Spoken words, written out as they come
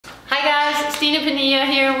guys, Stine Pinilla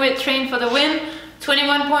here with Train for the Win.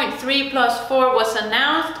 21.3 plus 4 was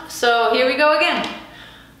announced, so here we go again.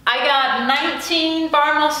 I got 19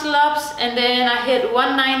 bar muscle ups and then I hit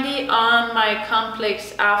 190 on my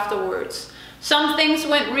complex afterwards. Some things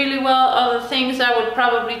went really well, other things I would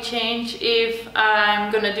probably change if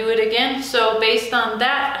I'm gonna do it again. So based on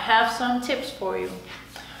that, I have some tips for you.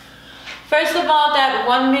 First of all, that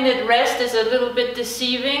 1 minute rest is a little bit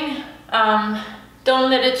deceiving.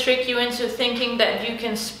 Don't let it trick you into thinking that you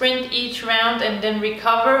can sprint each round and then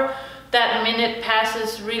recover. That minute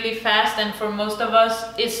passes really fast, and for most of us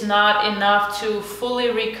it's not enough to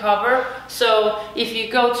fully recover. So if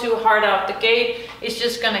you go too hard out the gate, it's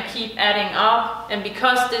just gonna keep adding up. And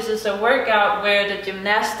because this is a workout where the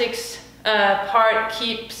gymnastics part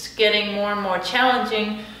keeps getting more and more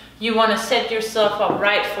challenging, you want to set yourself up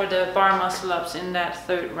right for the bar muscle ups in that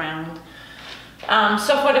third round.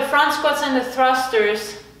 So for the front squats and the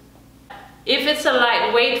thrusters, if it's a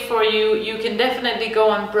light weight for you, you can definitely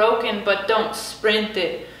go unbroken, but don't sprint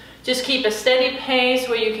it. Just keep a steady pace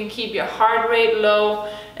where you can keep your heart rate low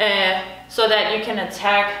so that you can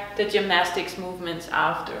attack the gymnastics movements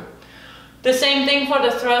after. The same thing for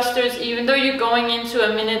the thrusters. Even though you're going into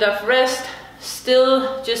a minute of rest,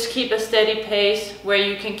 still just keep a steady pace where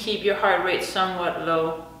you can keep your heart rate somewhat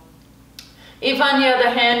low. If on the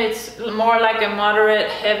other hand it's more like a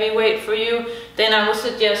moderate heavy weight for you, then I would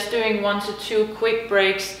suggest doing 1 to 2 quick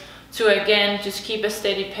breaks to again just keep a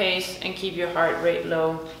steady pace and keep your heart rate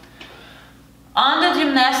low. On the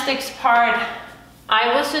gymnastics part,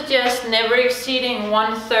 I would suggest never exceeding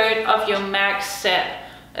 1/3 of your max set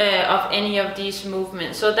of any of these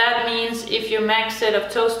movements. So that means if your max set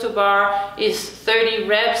of toes to bar is 30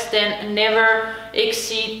 reps, then never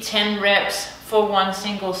exceed 10 reps for one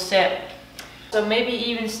single set. So maybe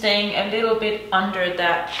even staying a little bit under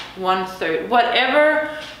that 1/3. Whatever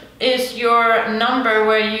is your number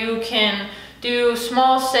where you can do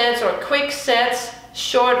small sets or quick sets,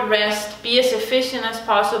 short rest, be as efficient as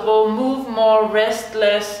possible, move more, rest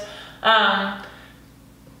less,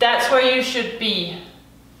 that's where you should be.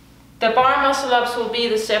 The bar muscle ups will be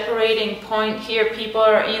the separating point here. People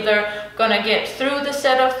are either gonna get through the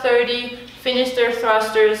set of 30, finish their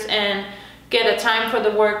thrusters and get a time for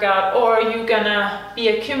the workout, or you're gonna be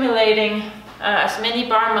accumulating as many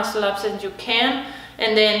bar muscle ups as you can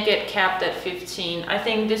and then get capped at 15. I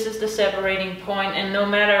think this is the separating point, and no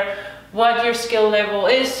matter what your skill level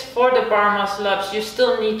is for the bar muscle ups, you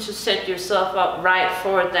still need to set yourself up right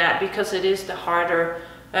for that because it is the harder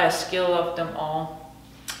skill of them all.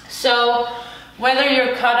 So whether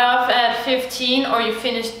you're cut off at 15 or you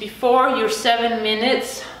finished before, your 7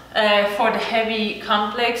 minutes for the heavy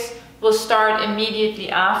complex will start immediately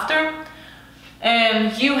after.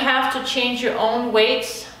 You have to change your own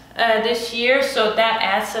weights this year, so that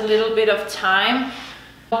adds a little bit of time.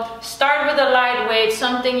 Start with a light weight,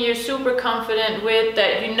 something you're super confident with,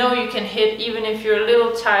 that you know you can hit even if you're a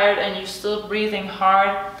little tired and you're still breathing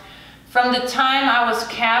hard. From the time I was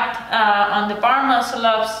capped on the bar muscle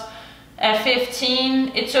ups at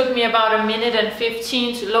 15, it took me about 1 minute and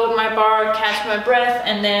 15 to load my bar, catch my breath,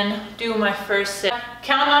 and then do my first set.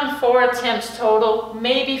 Count on 4 attempts total,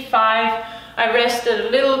 maybe 5. I rested a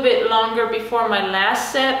little bit longer before my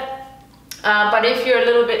last set, but if you're a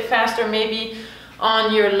little bit faster, maybe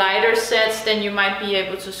on your lighter sets, then you might be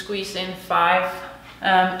able to squeeze in 5.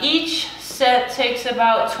 Each set takes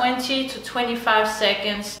about 20 to 25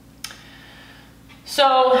 seconds.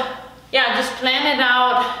 So yeah, just plan it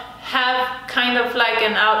out. Have kind of like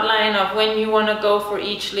an outline of when you want to go for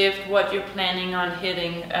each lift, what you're planning on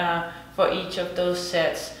hitting for each of those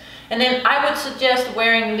sets. And then I would suggest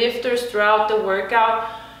wearing lifters throughout the workout.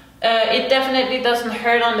 It definitely doesn't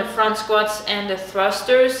hurt on the front squats and the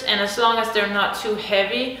thrusters, and as long as they're not too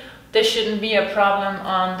heavy, there shouldn't be a problem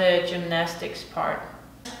on the gymnastics part.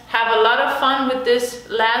 Have a lot of fun with this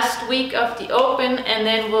last week of the Open, and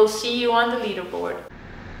then we'll see you on the leaderboard.